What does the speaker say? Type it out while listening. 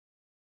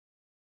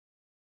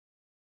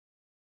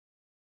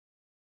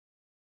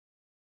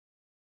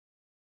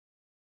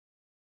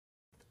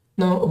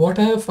Now, what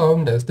I have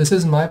found is, this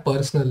is my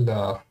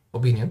personal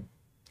opinion,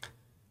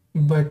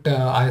 but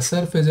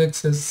IISER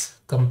physics is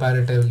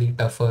comparatively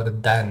tougher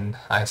than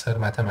IISER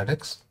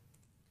mathematics.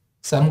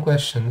 Some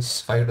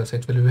questions, 5 to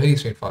 6, will be very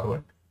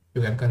straightforward.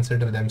 You can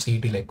consider them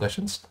CET-like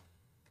questions,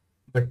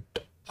 but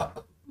uh,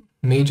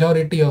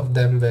 majority of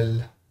them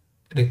will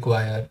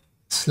require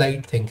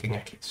slight thinking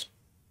at least.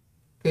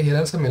 Okay, here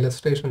are some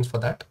illustrations for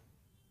that.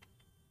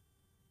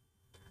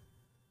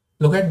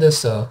 Look at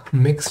this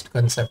mixed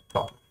concept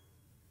problem.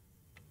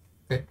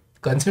 Okay.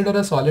 Consider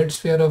a solid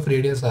sphere of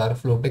radius r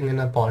floating in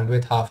a pond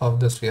with half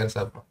of the sphere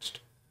submerged.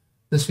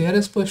 The sphere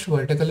is pushed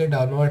vertically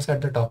downwards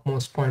at the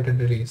topmost point it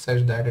release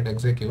such that it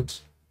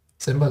executes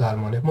simple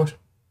harmonic motion.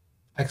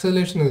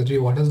 Acceleration is g.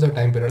 What is the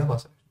time period of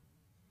oscillation?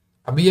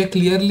 अभी ये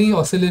clearly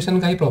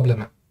oscillation का ही problem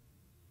है.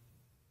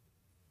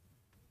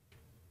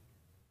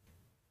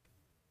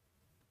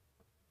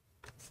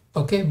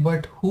 Okay,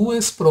 but who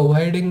is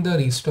providing the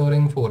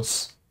restoring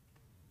force?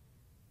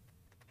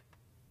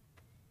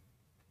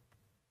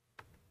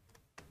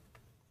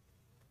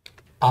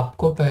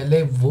 आपको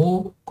पहले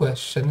वो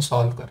question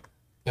solve कर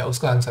या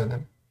उसका आंसर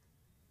देना.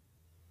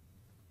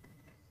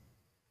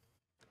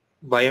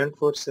 Buoyant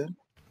force, sir.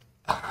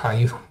 हाँ,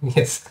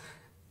 yes.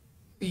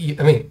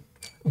 I mean,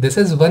 this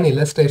is one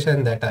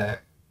illustration that I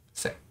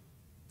said.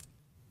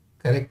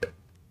 Correct.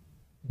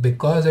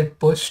 Because it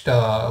pushed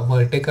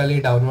vertically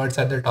downwards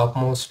at the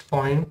topmost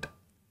point,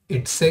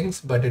 it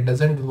sinks, but it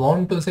doesn't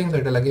want to sink, so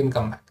it will again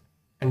come back.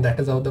 And that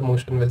is how the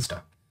motion will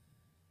start.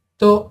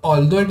 So,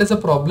 although it is a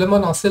problem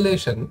on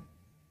oscillation,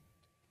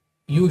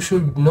 you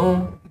should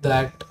know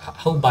that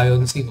how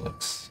buoyancy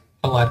works,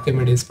 how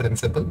Archimedes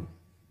principle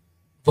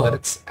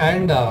works,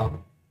 and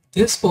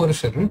this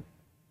portion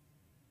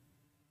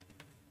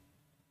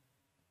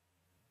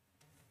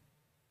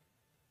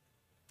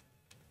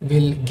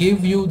will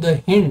give you the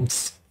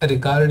hints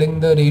regarding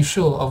the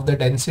ratio of the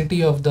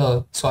density of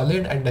the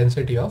solid and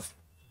density of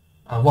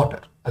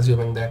water,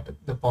 assuming that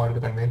the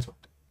pond contains water.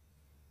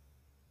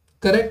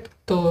 Correct.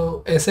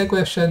 तो ऐसे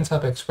questions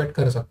आप expect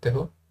कर सकते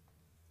हो,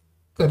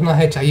 करना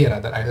है चाहिए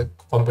rather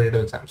competitive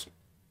exams में.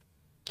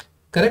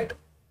 Correct.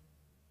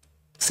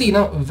 See,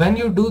 now when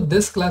you do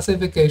this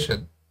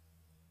classification,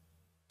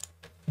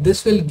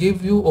 this will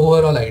give you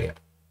overall idea,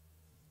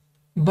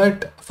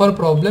 but for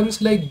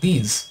problems like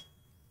these,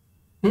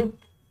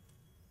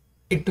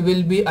 it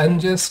will be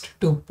unjust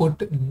to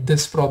put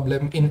this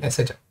problem in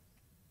SHM.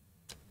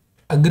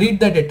 Agreed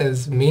that it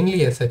is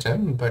mainly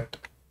SHM, but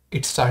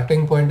its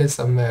starting point is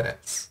somewhere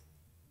else.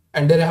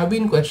 And there have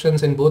been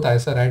questions in both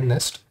IISER and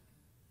NEST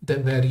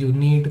where you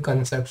need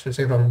concepts,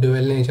 say from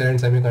dual nature and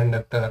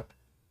semiconductor,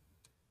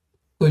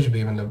 कुछ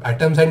भी, मतलब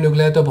atoms and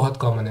nuclear तो बहुत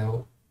common है वो.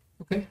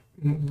 Okay,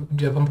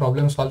 जब हम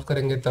problem solve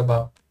करेंगे तब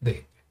आप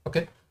देखेंगे.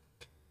 Okay,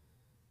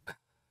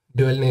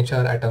 dual nature,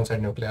 atoms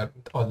and nuclear,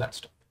 all that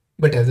stuff.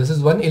 But yes, this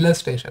is one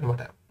illustration. What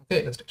happened?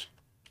 Okay, illustration.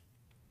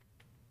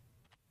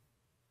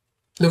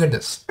 Look at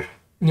this.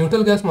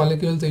 Neutral gas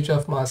molecules, each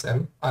of mass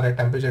m, are at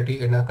temperature T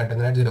in a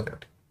container at 0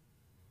 gravity.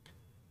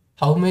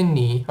 How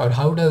many, or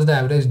how does the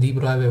average de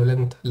Broglie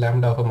wavelength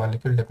lambda of a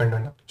molecule depend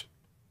on temperature?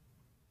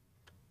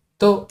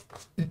 So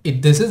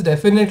this is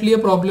definitely a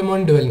problem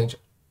on dual nature.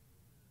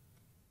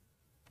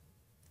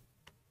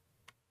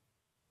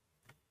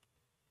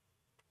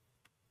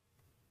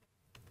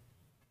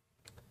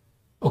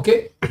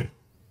 Okay,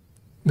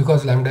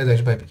 because lambda is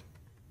h by p.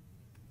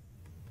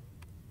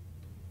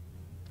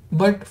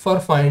 But for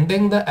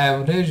finding the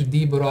average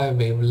de Broglie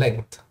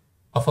wavelength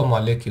of a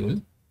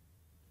molecule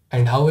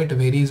and how it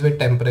varies with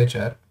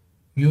temperature,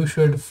 you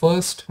should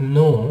first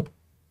know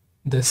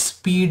the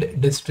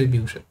speed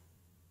distribution.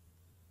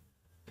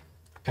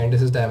 And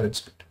this is the average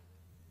speed.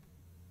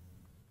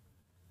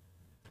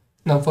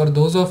 Now, for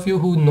those of you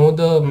who know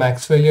the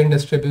Maxwellian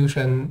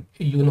distribution,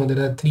 you know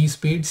there are 3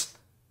 speeds.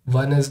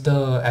 One is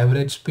the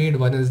average speed,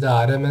 one is the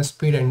RMS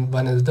speed, and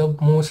one is the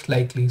most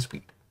likely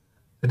speed.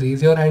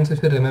 Raise your hands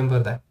if you remember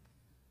that.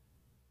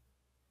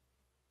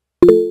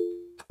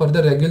 For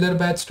the regular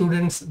batch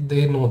students,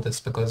 they know this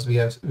because we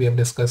have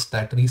discussed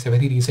that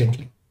very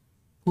recently.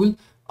 Cool.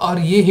 और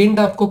ये hint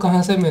आपको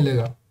कहाँ से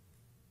मिलेगा?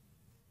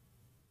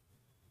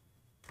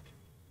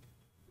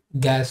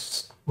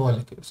 Gas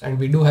molecules, and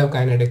we do have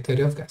kinetic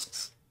theory of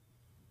gases.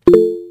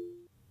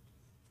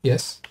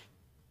 Yes.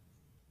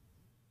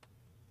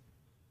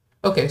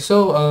 Okay,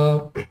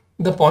 so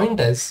the point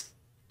is,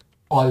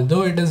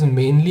 although it is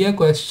mainly a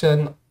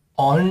question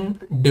on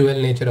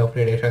dual nature of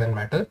radiation and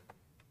matter,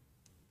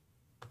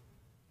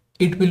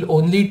 it will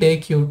only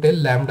take you till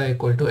lambda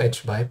equal to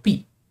h by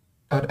p,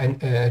 or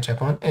h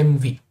upon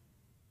mv.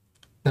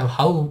 Now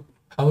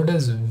how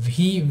does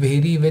v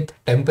vary with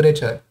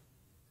temperature?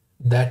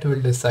 That will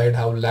decide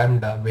how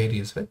lambda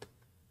varies with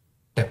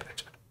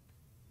temperature.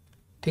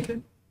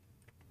 Okay?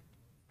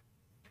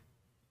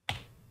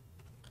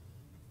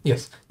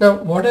 Yes. Now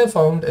what I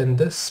found in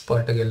this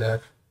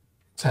particular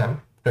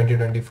exam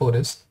 2024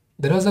 is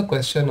there was a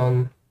question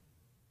on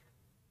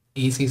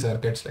AC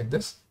circuits like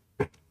this,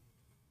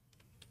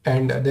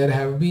 and there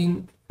have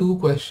been 2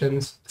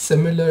 questions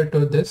similar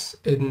to this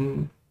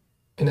in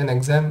in an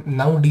exam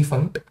now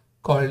defunct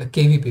called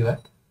KVPY.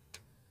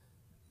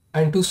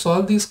 And to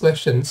solve these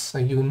questions,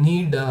 you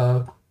need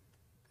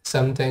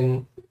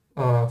something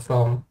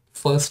from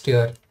first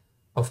year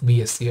of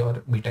BSc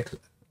or BTech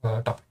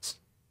topics.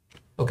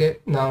 Okay,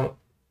 now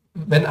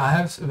when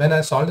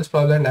I solved this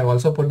problem, and I've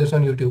also put this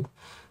on YouTube,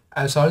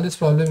 I solved this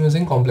problem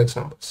using complex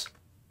numbers.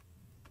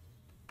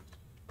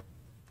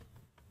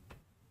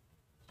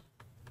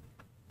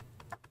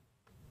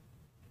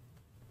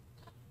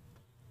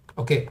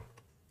 Okay.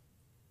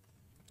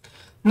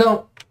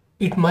 Now,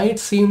 it might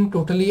seem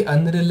totally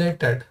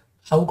unrelated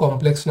how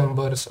complex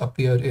numbers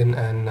appear in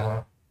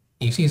an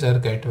AC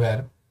circuit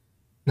where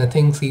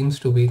nothing seems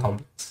to be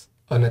complex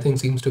or nothing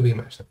seems to be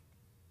imaginary.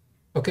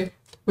 Okay.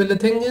 Well, the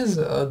thing is,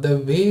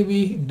 the way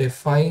we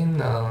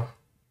define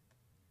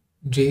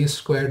j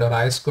squared or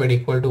I squared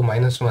equal to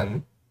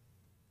 -1,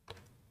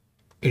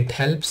 it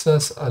helps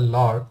us a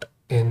lot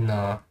in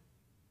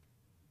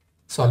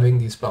solving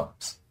these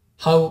problems.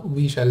 How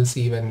we shall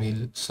see when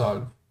we'll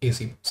solve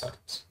AC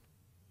circuits.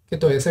 Okay,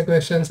 तो ऐसे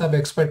questions आप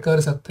expect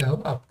कर सकते हो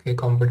आपके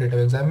competitive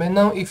exam में.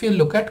 Now if you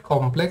look at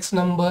complex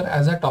number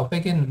as a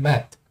topic in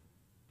math,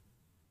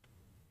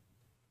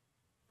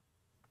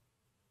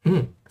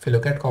 if you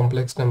look at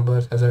complex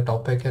numbers as a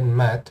topic in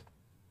math,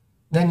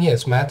 then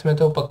yes, math में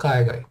तो पक्का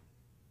आएगा ही,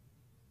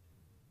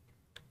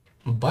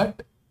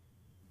 but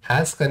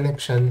has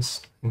connections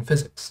in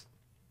physics.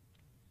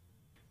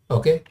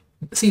 Okay,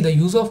 see, the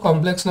use of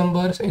complex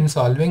numbers in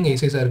solving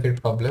AC circuit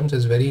problems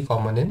is very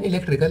common in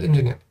electrical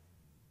engineering.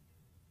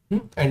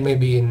 And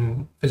maybe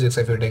in physics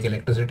if you take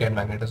electricity and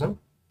magnetism.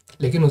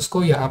 लेकिन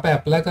उसको यहाँ पे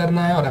apply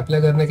करना है और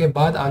apply करने के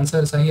बाद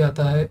आंसर सही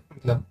आता है,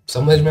 मतलब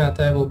समझ में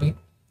आता है, वो भी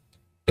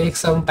take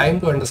some time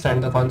to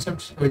understand the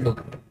concepts. We'll do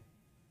that.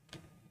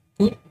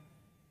 Cool.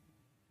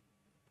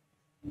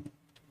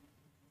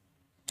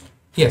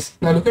 Yes,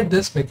 now look at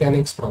this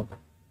mechanics problem.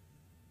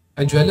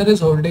 A jeweler is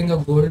holding a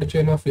gold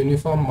chain of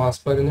uniform mass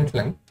per unit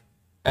length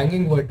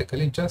hanging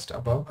vertically just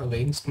above a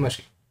weighing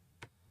machine.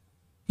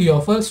 He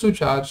offers to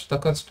charge the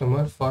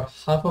customer for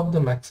half of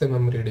the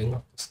maximum reading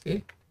of the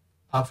scale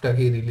after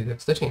he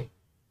releases the chain.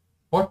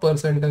 What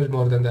percentage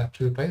more than the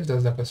actual price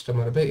does the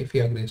customer pay if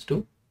he agrees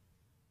to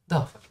the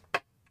offer?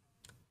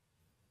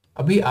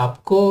 अभी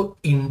आपको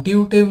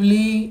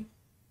intuitively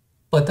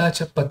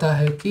पता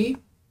है कि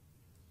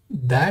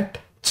that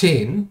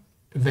chain,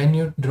 when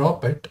you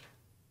drop it,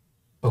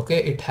 okay,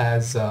 it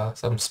has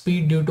some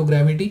speed due to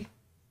gravity,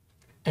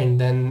 and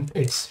then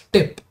its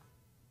tip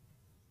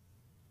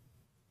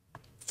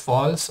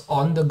falls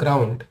on the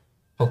ground,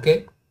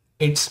 okay,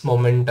 its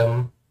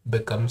momentum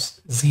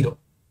becomes 0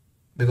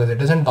 because it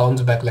doesn't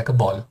bounce back like a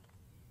ball.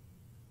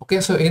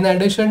 Okay, so in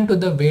addition to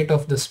the weight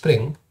of the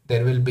spring,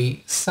 there will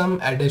be some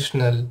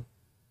additional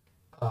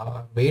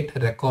weight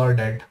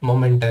recorded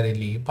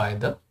momentarily by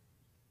the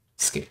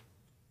scale.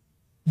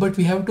 But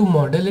we have to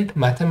model it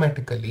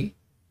mathematically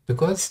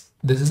because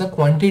this is a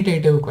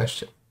quantitative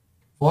question.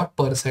 What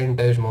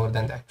percentage more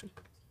than the actual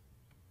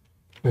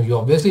price? You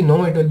obviously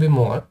know it will be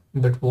more,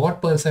 but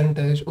what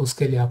percentage,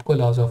 उसके लिए आपको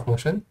laws of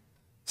motion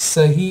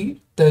सही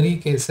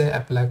तरीके से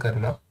apply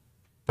करना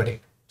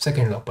पड़ेगा,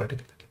 second law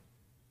particularly.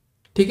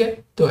 ठीक है,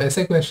 तो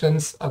ऐसे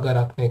क्वेश्चंस अगर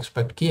आपने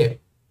एक्सपेक्ट किए,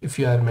 if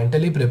you are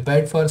mentally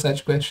prepared for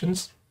such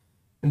questions,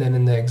 then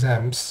in the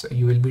exams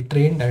you will be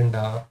trained and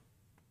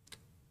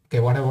okay,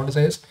 what I want to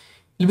say is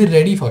you'll be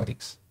ready for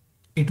these.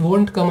 It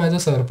won't come as a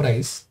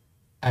surprise,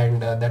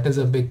 and that is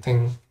a big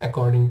thing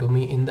according to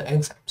me in the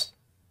exams.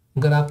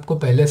 अगर आपको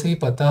पहले से ही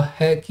पता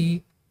है कि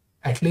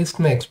at least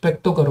मैं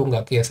expect तो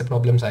करूँगा कि ऐसे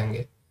प्रॉब्लम्स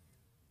आएंगे,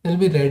 you'll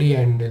be ready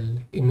and will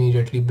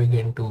immediately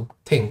begin to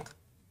think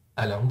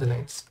along the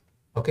lines.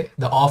 Okay,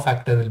 the awe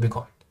factor will be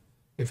gone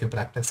if you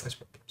practice such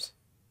problems.